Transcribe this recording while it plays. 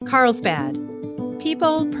Carlsbad,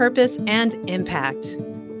 People, Purpose, and Impact,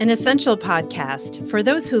 an essential podcast for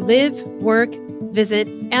those who live, work, visit,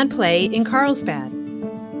 and play in Carlsbad.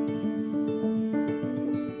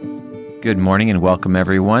 Good morning and welcome,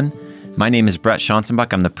 everyone. My name is Brett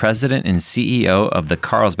Schanzenbach. I'm the president and CEO of the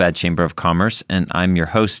Carlsbad Chamber of Commerce, and I'm your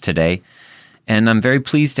host today. And I'm very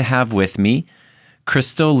pleased to have with me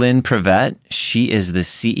Lynn Privett. She is the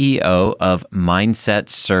CEO of Mindset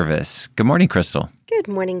Service. Good morning, Crystal. Good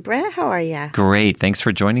morning, Brett. How are you? Great. Thanks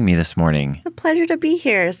for joining me this morning. It's a pleasure to be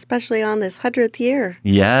here, especially on this 100th year.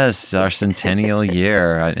 Yes, our centennial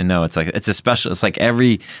year. I know it's like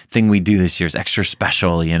everything we do this year is extra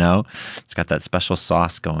special, you know? It's got that special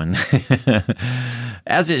sauce going.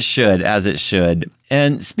 As it should.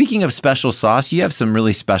 And speaking of special sauce, you have some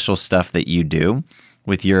really special stuff that you do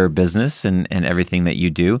with your business and everything that you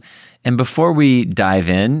do. And before we dive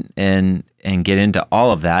in and get into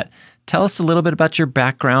all of that, tell us a little bit about your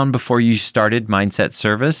background before you started Mindset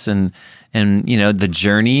Service and you know, the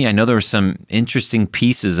journey. I know there were some interesting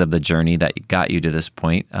pieces of the journey that got you to this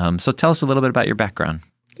point. So tell us a little bit about your background.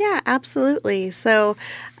 Yeah, absolutely. So,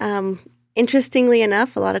 interestingly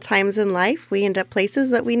enough, a lot of times in life, we end up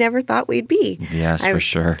places that we never thought we'd be. Yes, for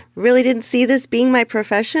sure. Really didn't see this being my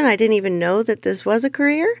profession. I didn't even know that this was a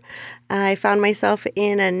career. I found myself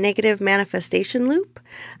in a negative manifestation loop.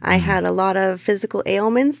 I had a lot of physical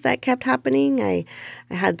ailments that kept happening. I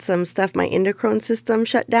had some stuff, my endocrine system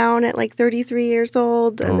shut down at like 33 years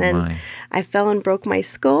old. And I fell and broke my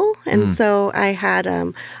skull. And so I had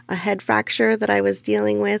a head fracture that I was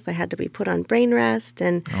dealing with. I had to be put on brain rest.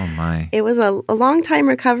 And it was a long time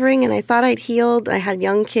recovering, and I thought I'd healed. I had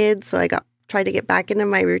young kids, so I tried to get back into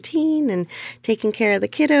my routine and taking care of the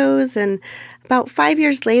kiddos. And about 5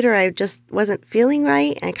 years later, I just wasn't feeling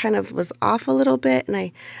right. I kind of was off a little bit, and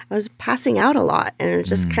I was passing out a lot. And it was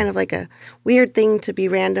just kind of like a weird thing to be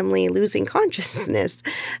randomly losing consciousness.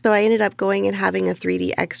 So I ended up going and having a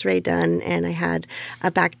 3D x-ray done, and I had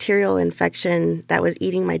a bacterial infection that was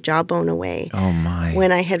eating my jawbone away. Oh, my.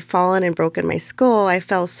 When I had fallen and broken my skull, I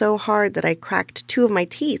fell so hard that I cracked 2 of my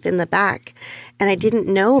teeth in the back. And I didn't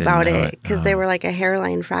know about it because they were like a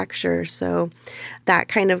hairline fracture. So that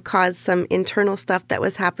kind of caused some internal stuff that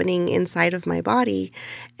was happening inside of my body.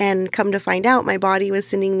 And come to find out, my body was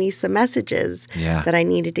sending me some messages that I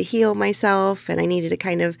needed to heal myself, and I needed to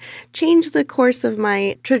kind of change the course of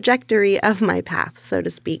my trajectory of my path, so to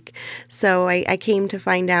speak. So I came to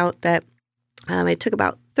find out that it took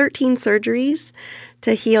about 13 surgeries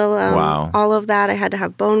to heal all of that. I had to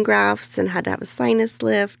have bone grafts and had to have a sinus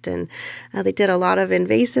lift, and they did a lot of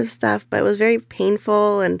invasive stuff, but it was very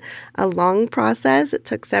painful and a long process. It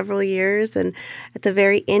took several years, and at the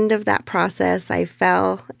very end of that process, I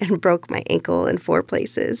fell and broke my ankle in 4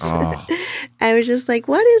 places. I was just like,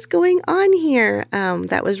 what is going on here?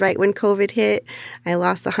 That was right when COVID hit. I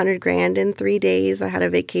lost $100,000 in 3 days. I had a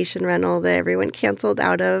vacation rental that everyone canceled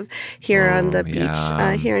out of here on the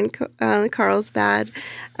beach here in Carlsbad.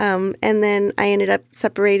 And then I ended up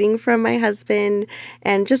separating from my husband,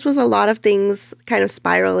 and just was a lot of things kind of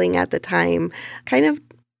spiraling at the time. Kind of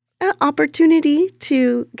an opportunity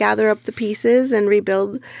to gather up the pieces and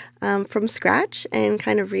rebuild from scratch, and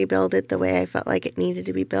kind of rebuild it the way I felt like it needed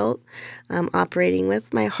to be built, operating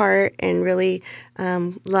with my heart and really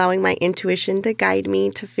allowing my intuition to guide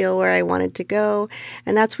me to feel where I wanted to go.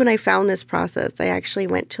 And that's when I found this process. I actually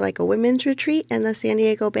went to like a women's retreat in the San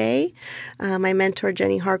Diego Bay. My mentor,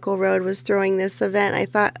 Jenny Harkle-Road, was throwing this event. I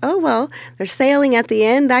thought, oh, well, they're sailing at the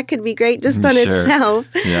end. That could be great just on itself.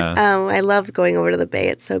 Yeah. I love going over to the Bay.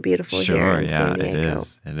 It's so beautiful here in San Diego.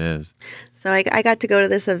 It is. So I got to go to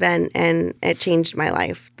this event, and it changed my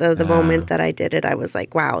life. The moment that I did it, I was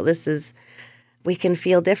like, wow, we can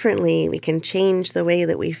feel differently. We can change the way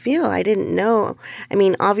that we feel. I didn't know. I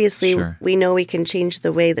mean, obviously, we know we can change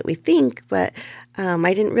the way that we think, but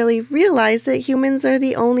I didn't really realize that humans are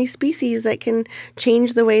the only species that can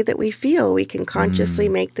change the way that we feel. We can consciously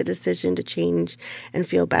make the decision to change and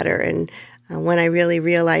feel better. And when I really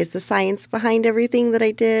realized the science behind everything that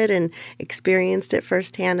I did and experienced it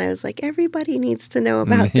firsthand, I was like, everybody needs to know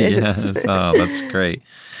about this. Yes. Oh, that's great.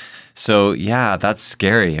 So, yeah, that's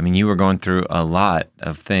scary. I mean, you were going through a lot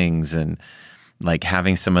of things, and like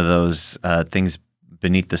having some of those things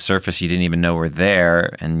beneath the surface you didn't even know were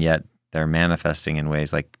there, and yet they're manifesting in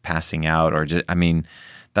ways like passing out, or just, I mean,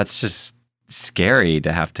 that's just scary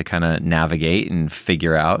to have to kind of navigate and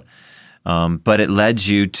figure out. But it led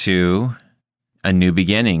you to a new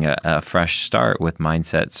beginning, a fresh start with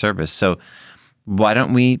Mindset Service. So why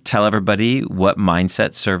don't we tell everybody what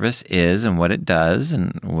Mindset Service is and what it does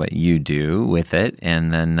and what you do with it,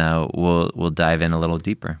 and then we'll dive in a little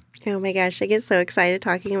deeper. Oh my gosh, I get so excited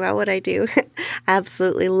talking about what I do. I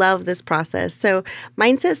absolutely love this process. So,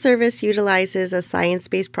 Mindset Service utilizes a science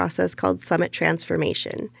based process called Summit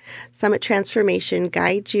Transformation. Summit Transformation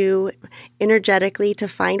guides you energetically to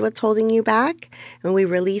find what's holding you back, and we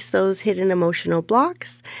release those hidden emotional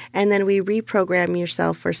blocks, and then we reprogram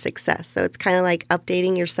yourself for success. So, it's kind of like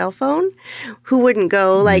updating your cell phone. Who wouldn't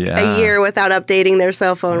go like a year without updating their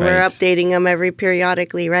cell phone? Right. We're updating them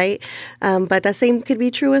periodically, right? But the same could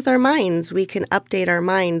be true with our minds. We can update our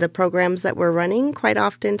mind. The programs that we're running quite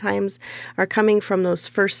oftentimes are coming from those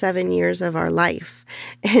first 7 years of our life.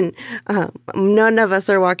 And none of us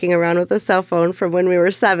are walking around with a cell phone from when we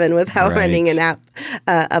were 7 without running an app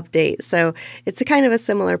update. So it's a kind of a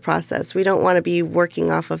similar process. We don't want to be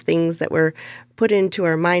working off of things that were put into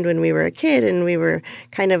our mind when we were a kid, and we were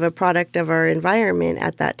kind of a product of our environment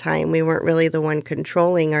at that time. We weren't really the one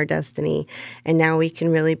controlling our destiny, and now we can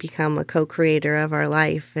really become a co-creator of our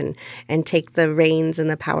life and take the reins and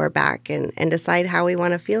the power back and decide how we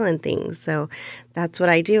want to feel in things. So that's what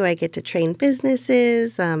I do. I get to train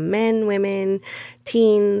businesses, men, women,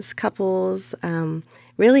 teens, couples.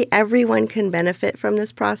 Really, everyone can benefit from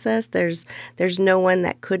this process. There's no one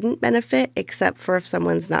that couldn't benefit, except for if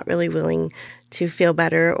someone's not really willing to feel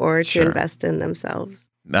better or to invest in themselves.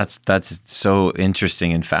 That's so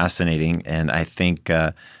interesting and fascinating, and I think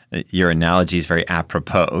your analogy is very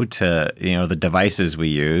apropos to the devices we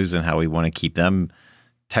use and how we want to keep them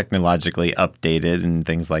technologically updated and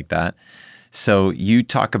things like that. So you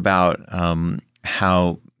talk about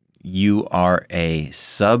how you are a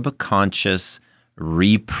subconscious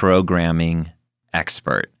reprogramming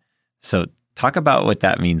expert. So talk about what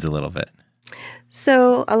that means a little bit.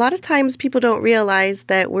 So a lot of times people don't realize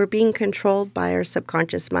that we're being controlled by our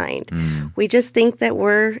subconscious mind. We just think that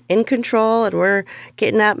we're in control and we're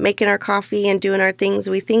getting up, making our coffee and doing our things.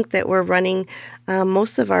 We think that we're running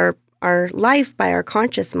most of our life by our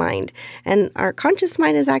conscious mind. And our conscious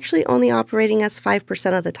mind is actually only operating us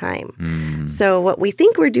 5% of the time. So what we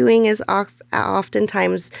think we're doing is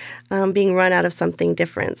oftentimes being run out of something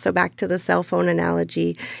different. So back to the cell phone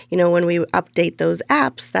analogy, when we update those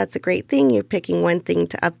apps, that's a great thing. You're picking one thing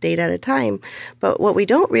to update at a time. But what we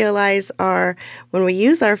don't realize are when we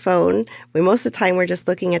use our phone, most of the time we're just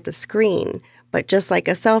looking at the screen. But just like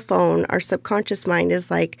a cell phone, our subconscious mind is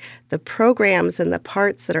like the programs and the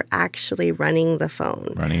parts that are actually running the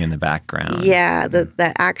phone. Running in the background. Yeah,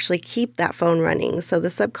 that actually keep that phone running. So the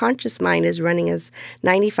subconscious mind is running us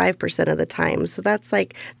 95% of the time. So that's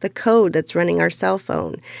like the code that's running our cell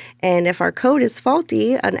phone. And if our code is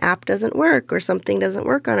faulty, an app doesn't work or something doesn't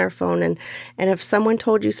work on our phone. And if someone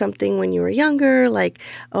told you something when you were younger, like,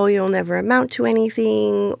 oh, you'll never amount to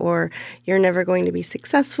anything, or you're never going to be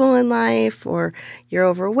successful in life, or you're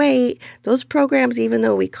overweight, those programs, even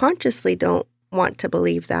though we consciously don't want to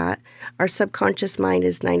believe that, our subconscious mind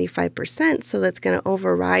is 95%, so that's going to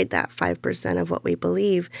override that 5% of what we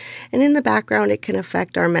believe. And in the background, it can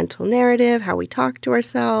affect our mental narrative, how we talk to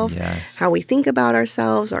ourselves, how we think about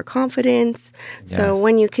ourselves, our confidence. So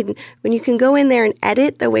when you can go in there and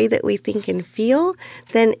edit the way that we think and feel,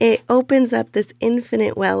 then it opens up this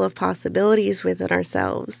infinite well of possibilities within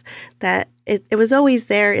ourselves that it was always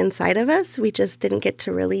there inside of us. We just didn't get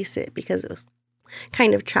to release it because it was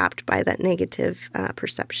kind of trapped by that negative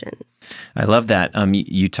perception. I love that.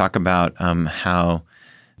 You talk about how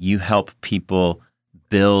you help people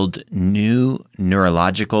build new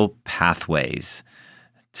neurological pathways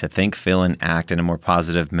to think, feel, and act in a more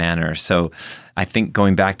positive manner. So I think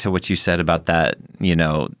going back to what you said about that,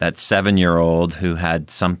 that 7-year-old who had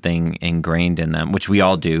something ingrained in them, which we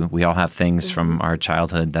all do. We all have things from our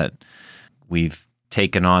childhood that we've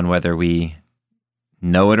taken on, whether we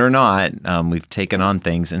know it or not. We've taken on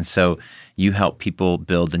things. And so you help people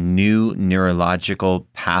build new neurological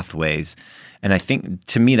pathways. And I think,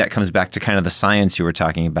 to me, that comes back to kind of the science you were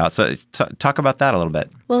talking about. So talk about that a little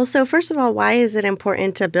bit. Well, so first of all, why is it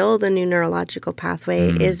important to build a new neurological pathway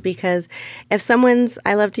is because if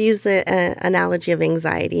I love to use the analogy of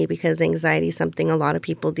anxiety, because anxiety is something a lot of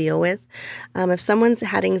people deal with. If someone's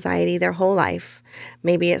had anxiety their whole life,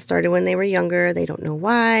 maybe it started when they were younger. They don't know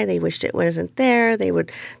why. They wished it wasn't there. They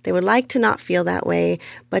would like to not feel that way,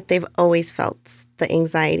 but they've always felt the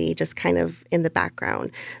anxiety just kind of in the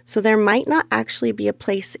background. So there might not actually be a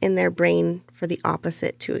place in their brain for the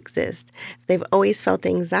opposite to exist. If they've always felt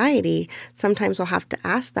anxiety, sometimes we'll have to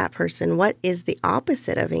ask that person, what is the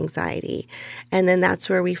opposite of anxiety? And then that's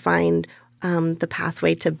where we find the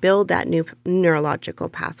pathway to build that new neurological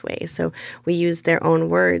pathway. So we use their own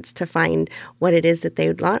words to find what it is that they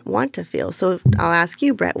would want to feel. So I'll ask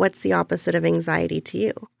you, Brett, what's the opposite of anxiety to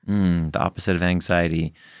you? The opposite of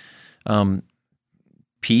anxiety.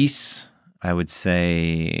 peace. I would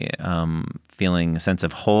say feeling a sense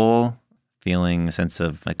of whole, feeling a sense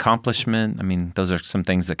of accomplishment. I mean, those are some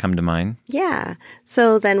things that come to mind. Yeah.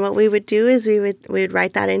 So then what we would do is we would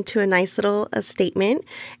write that into a nice little statement.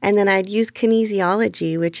 And then I'd use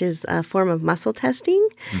kinesiology, which is a form of muscle testing,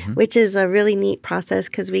 which is a really neat process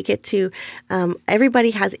because we get to, everybody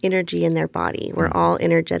has energy in their body. We're all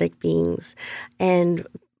energetic beings. And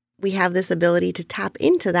we have this ability to tap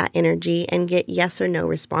into that energy and get yes or no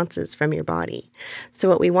responses from your body. So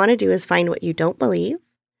what we want to do is find what you don't believe.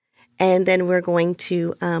 And then we're going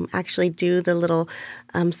to actually do the little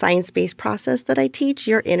science-based process that I teach.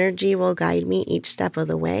 Your energy will guide me each step of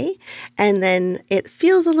the way. And then it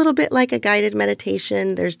feels a little bit like a guided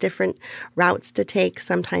meditation. There's different routes to take.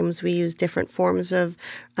 Sometimes we use different forms of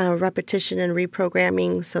repetition and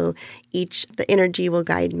reprogramming. So the energy will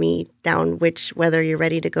guide me down whether you're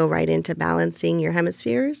ready to go right into balancing your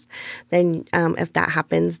hemispheres. Then if that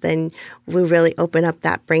happens, then we really open up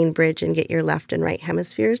that brain bridge and get your left and right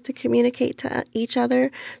hemispheres to communicate to each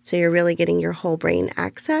other. So you're really getting your whole brain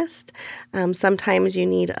accessed. Sometimes you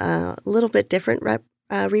need a little bit different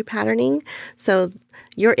repatterning. So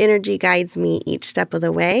your energy guides me each step of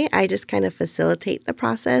the way. I just kind of facilitate the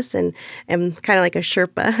process and am kind of like a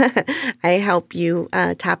Sherpa. I help you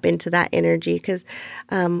tap into that energy because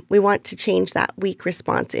we want to change that weak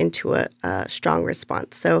response into a strong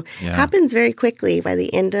response. So it happens very quickly. By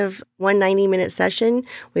the end of one 90-minute session,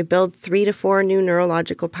 we build 3 to 4 new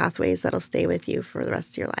neurological pathways that'll stay with you for the rest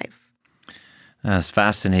of your life. That's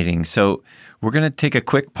fascinating. So we're going to take a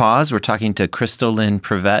quick pause. We're talking to Lynn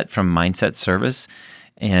Privett from Mindset Service.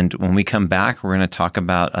 And when we come back, we're going to talk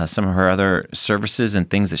about some of her other services and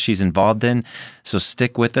things that she's involved in. So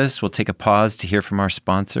stick with us. We'll take a pause to hear from our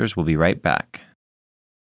sponsors. We'll be right back.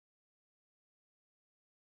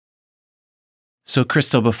 So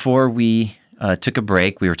Crystal, before we took a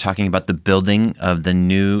break, we were talking about the building of the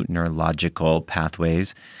new neurological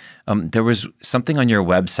pathways. There was something on your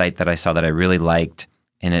website that I saw that I really liked,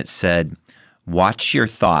 and it said, watch your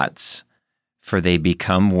thoughts, for they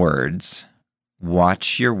become words.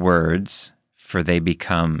 Watch your words, for they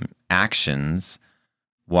become actions.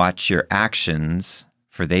 Watch your actions,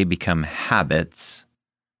 for they become habits.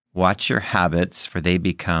 Watch your habits, for they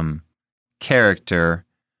become character.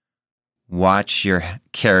 Watch your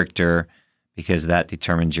character, because that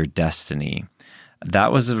determines your destiny.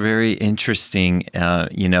 That was a very interesting,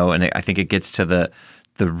 and I think it gets to the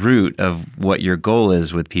root of what your goal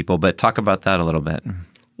is with people. But talk about that a little bit.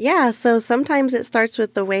 Yeah, so sometimes it starts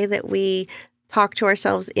with the way that we talk to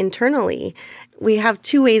ourselves internally. We have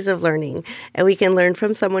 2 ways of learning, and we can learn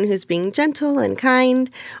from someone who's being gentle and kind,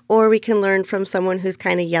 or we can learn from someone who's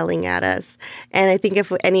kind of yelling at us. And I think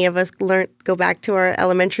if any of us go back to our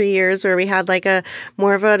elementary years where we had like a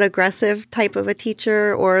more of an aggressive type of a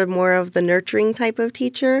teacher or more of the nurturing type of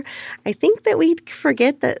teacher, I think that we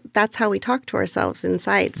forget that that's how we talk to ourselves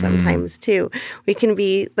inside sometimes too. We can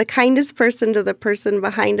be the kindest person to the person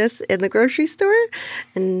behind us in the grocery store,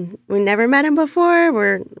 and we never met him before.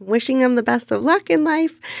 We're wishing him the best of luck in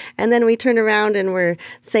life, and then we turn around and we're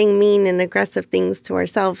saying mean and aggressive things to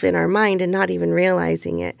ourselves in our mind and not even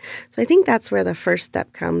realizing it. So I think that's where the first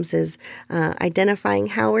step comes, is identifying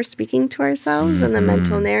how we're speaking to ourselves and the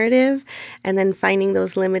mental narrative, and then finding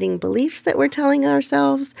those limiting beliefs that we're telling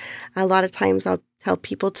ourselves. A lot of times I'll tell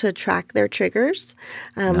people to track their triggers,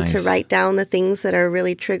 to write down the things that are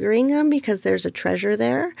really triggering them, because there's a treasure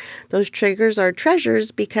there. Those triggers are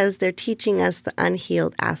treasures because they're teaching us the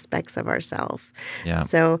unhealed aspects of ourselves. Yeah.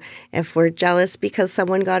 So if we're jealous because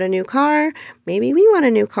someone got a new car, maybe we want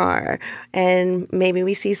a new car. And maybe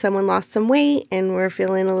we see someone lost some weight and we're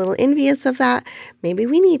feeling a little envious of that. Maybe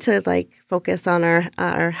we need to focus on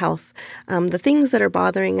our health. The things that are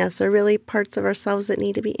bothering us are really parts of ourselves that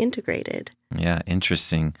need to be integrated. Yeah,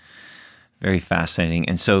 interesting. Very fascinating.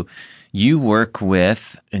 And so you work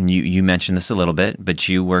with, and you mentioned this a little bit, but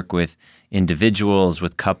you work with individuals,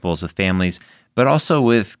 with couples, with families, but also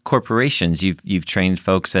with corporations. You've trained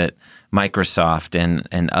folks at Microsoft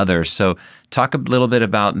and others. So talk a little bit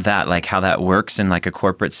about that, like how that works in like a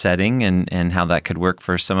corporate setting and how that could work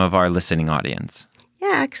for some of our listening audience.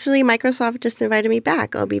 Yeah, actually, Microsoft just invited me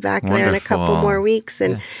back. I'll be back there in a couple more weeks.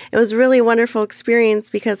 And it was a really wonderful experience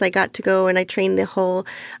because I got to go and I trained the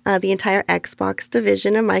entire Xbox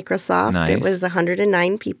division of Microsoft. Nice. It was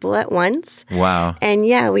 109 people at once. Wow. And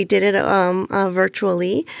yeah, we did it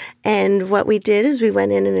virtually. And what we did is we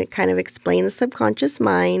went in and it kind of explained the subconscious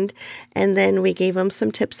mind. And then we gave them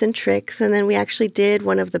some tips and tricks. And then we actually did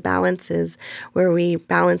one of the balances where we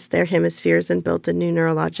balanced their hemispheres and built the new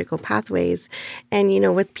neurological pathways. And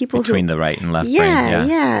And, with people between the right and left brain.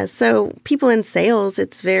 Yeah. So people in sales,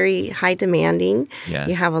 it's very high demanding. Yes.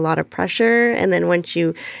 You have a lot of pressure. And then once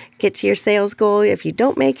you get to your sales goal, if you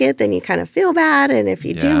don't make it, then you kind of feel bad. And if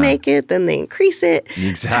you do make it, then they increase it.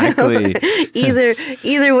 Exactly. So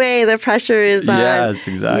either way, the pressure is on. Yes,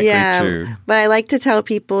 exactly true. But I like to tell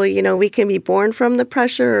people, we can be born from the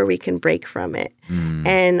pressure or we can break from it.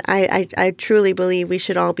 And I truly believe we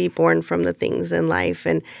should all be born from the things in life.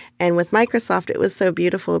 And with Microsoft, it was so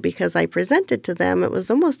beautiful because I presented to them. It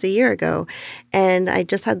was almost a year ago. And I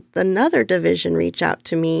just had another division reach out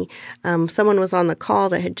to me. Someone was on the call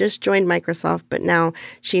that had just joined Microsoft, but now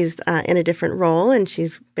she's in a different role, and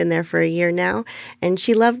she's been there for a year now. And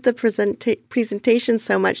she loved the presentation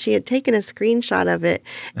so much, she had taken a screenshot of it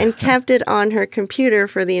and kept it on her computer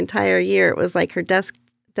for the entire year. It was like her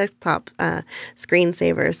desktop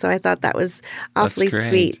screensaver. So I thought that was awfully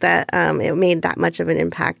sweet that it made that much of an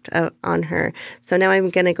impact on her. So now I'm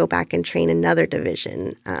going to go back and train another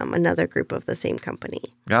division, another group of the same company.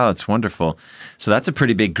 Oh, that's wonderful. So that's a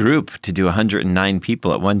pretty big group to do 109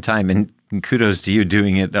 people at one time. And kudos to you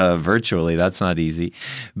doing it virtually. That's not easy.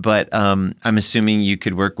 But I'm assuming you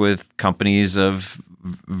could work with companies of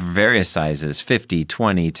various sizes, 50,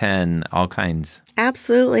 20, 10, all kinds.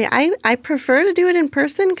 Absolutely. I prefer to do it in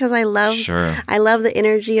person because I love the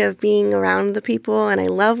energy of being around the people, and I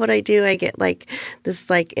love what I do. I get this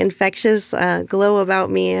infectious glow about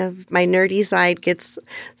me. My nerdy side gets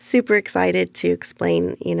super excited to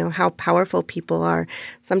explain, how powerful people are.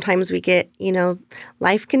 Sometimes we get,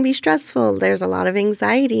 life can be stressful. There's a lot of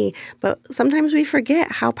anxiety, but sometimes we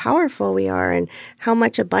forget how powerful we are and how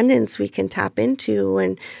much abundance we can tap into.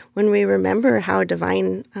 And when we remember how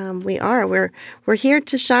divine we are, we're here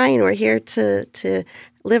to shine. We're here to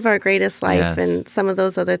live our greatest life. Yes. And some of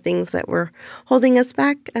those other things that were holding us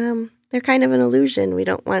back, they're kind of an illusion. We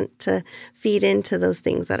don't want to feed into those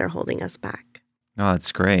things that are holding us back. Oh,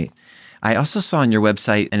 that's great. I also saw on your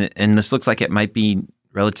website, and this looks like it might be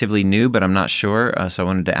relatively new, but I'm not sure. So I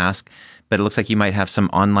wanted to ask, but it looks like you might have some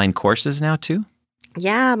online courses now too?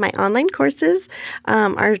 Yeah, my online courses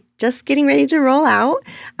are just getting ready to roll out.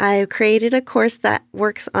 I created a course that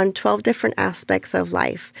works on 12 different aspects of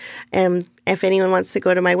life. And if anyone wants to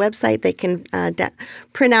go to my website, they can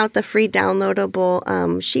print out the free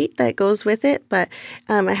downloadable sheet that goes with it. But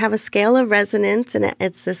I have a scale of resonance, and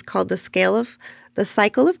it's called the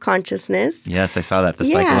cycle of consciousness. Yes, I saw that, the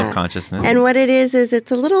cycle of consciousness. And what it is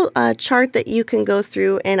it's a little chart that you can go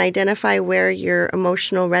through and identify where your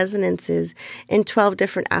emotional resonance is in 12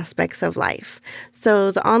 different aspects of life.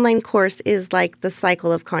 So the online course is like the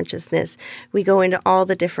cycle of consciousness. We go into all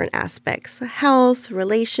the different aspects: health,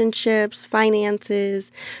 relationships,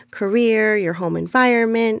 finances, career, your home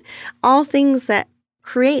environment, all things that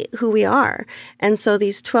create who we are. And so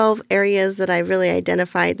these 12 areas that I really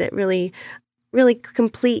identified that really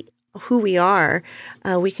complete who we are,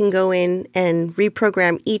 we can go in and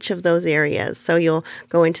reprogram each of those areas. So you'll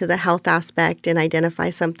go into the health aspect and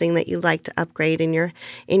identify something that you'd like to upgrade in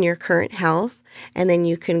your current health. And then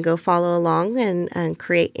you can go follow along and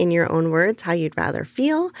create in your own words how you'd rather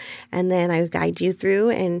feel. And then I guide you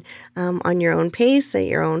through, and on your own pace at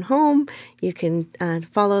your own home, you can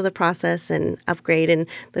follow the process and upgrade. And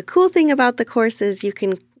the cool thing about the course is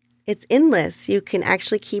it's endless. You can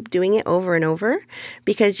actually keep doing it over and over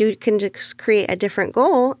because you can just create a different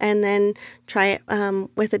goal and then try it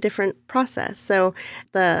with a different process. So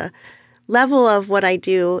the level of what I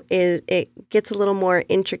do is it gets a little more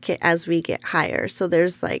intricate as we get higher. So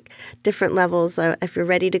there's different levels. If you're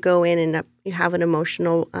ready to go in and you have an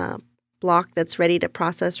emotional block that's ready to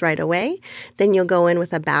process right away, then you'll go in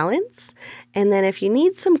with a balance. And then if you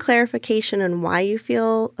need some clarification on why you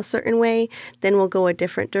feel a certain way, then we'll go a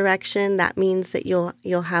different direction. That means that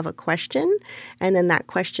you'll have a question, and then that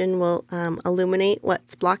question will illuminate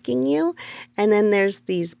what's blocking you. And then there's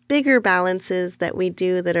these bigger balances that we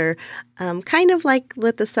do that are kind of like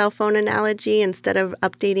with the cell phone analogy. Instead of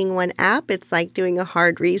updating one app, it's like doing a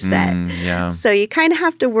hard reset. So you kind of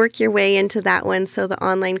have to work your way into that one. So the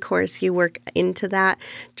online course, you work into that.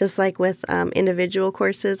 Just like with individual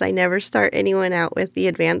courses, I never start anyone out with the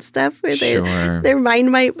advanced stuff where their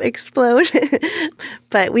mind might explode.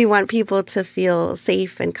 But we want people to feel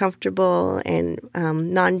safe and comfortable and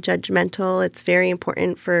non-judgmental. It's very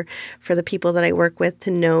important for the people that I work with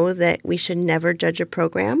to know that we should never judge a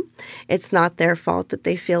program. It's not their fault that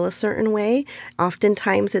they feel a certain way.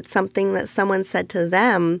 Oftentimes it's something that someone said to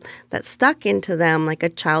them that stuck into them, like a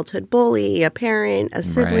childhood bully, a parent, a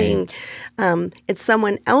sibling. It's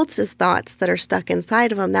someone else's thoughts that are stuck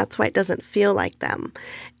inside of them. That's why it doesn't feel like them.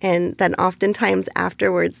 And then oftentimes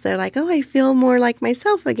afterwards, they're like, oh, I feel more like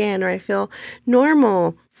myself again, or I feel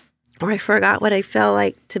normal, or I forgot what I felt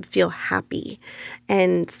like to feel happy.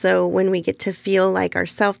 And so when we get to feel like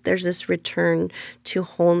ourselves, there's this return to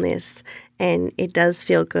wholeness, and it does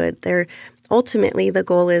feel good. Ultimately, the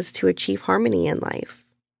goal is to achieve harmony in life.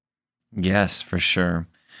 Yes, for sure.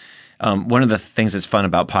 One of the things that's fun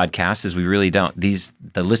about podcasts is we really don't,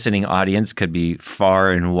 the listening audience could be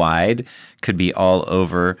far and wide, could be all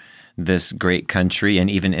over this great country and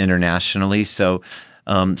even internationally. So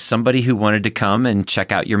somebody who wanted to come and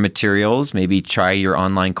check out your materials, maybe try your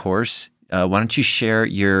online course, why don't you share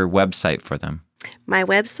your website for them? My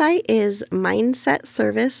website is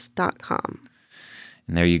mindsetservice.com.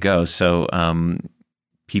 And there you go. So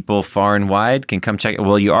people far and wide can come check it.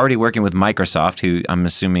 Well, you're already working with Microsoft, who I'm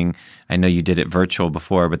assuming, I know you did it virtual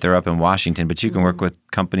before, but they're up in Washington. But you can work with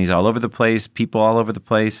companies all over the place, people all over the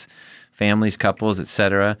place, families, couples,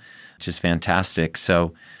 etc., which is fantastic.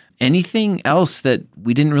 So anything else that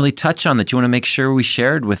we didn't really touch on that you want to make sure we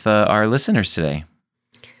shared with our listeners today?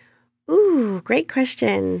 Ooh, great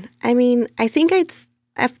question. I mean, I think if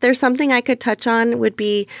there's something I could touch on would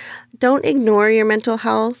be, don't ignore your mental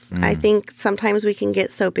health. I think sometimes we can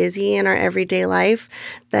get so busy in our everyday life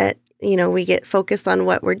that, we get focused on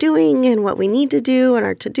what we're doing and what we need to do and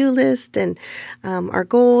our to-do list and our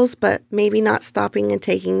goals, but maybe not stopping and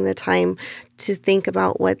taking the time to think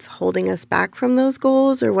about what's holding us back from those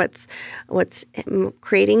goals or what's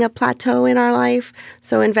creating a plateau in our life.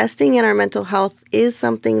 So investing in our mental health is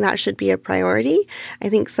something that should be a priority. I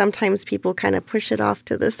think sometimes people kind of push it off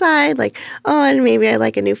to the side, like, oh, and maybe I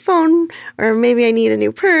like a new phone or maybe I need a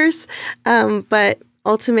new purse. But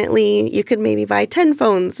ultimately, you could maybe buy 10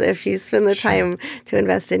 phones if you spend the time to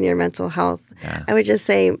invest in your mental health. Yeah. I would just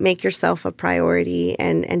say make yourself a priority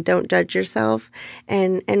and don't judge yourself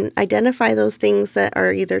and identify those things that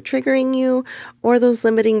are either triggering you or those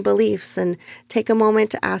limiting beliefs, and take a moment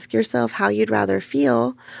to ask yourself how you'd rather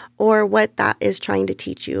feel or what that is trying to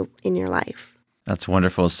teach you in your life. That's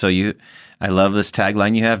wonderful. So I love this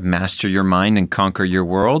tagline you have: master your mind and conquer your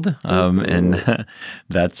world. And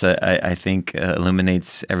that's, I think,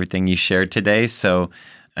 illuminates everything you shared today. So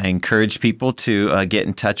I encourage people to get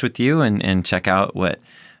in touch with you and check out what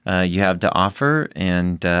you have to offer.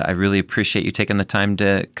 And I really appreciate you taking the time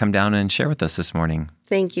to come down and share with us this morning.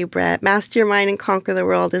 Thank you, Brett. Master your mind and conquer the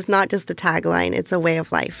world is not just a tagline, it's a way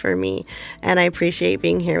of life for me. And I appreciate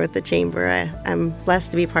being here with the Chamber. I'm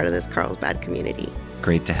blessed to be part of this Carlsbad community.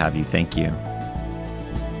 Great to have you. Thank you.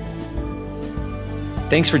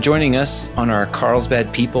 Thanks for joining us on our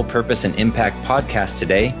Carlsbad People, Purpose, and Impact podcast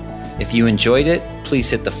today. If you enjoyed it, please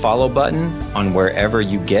hit the follow button on wherever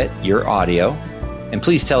you get your audio. And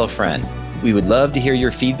please tell a friend. We would love to hear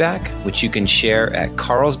your feedback, which you can share at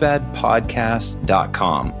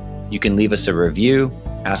carlsbadpodcast.com. You can leave us a review,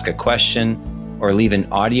 ask a question, or leave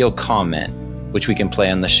an audio comment, which we can play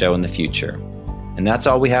on the show in the future. And that's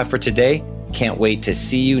all we have for today. Can't wait to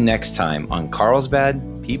see you next time on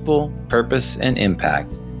Carlsbad People, Purpose, and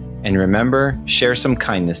Impact. And remember, share some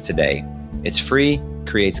kindness today. It's free,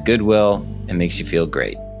 creates goodwill, and makes you feel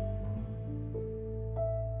great.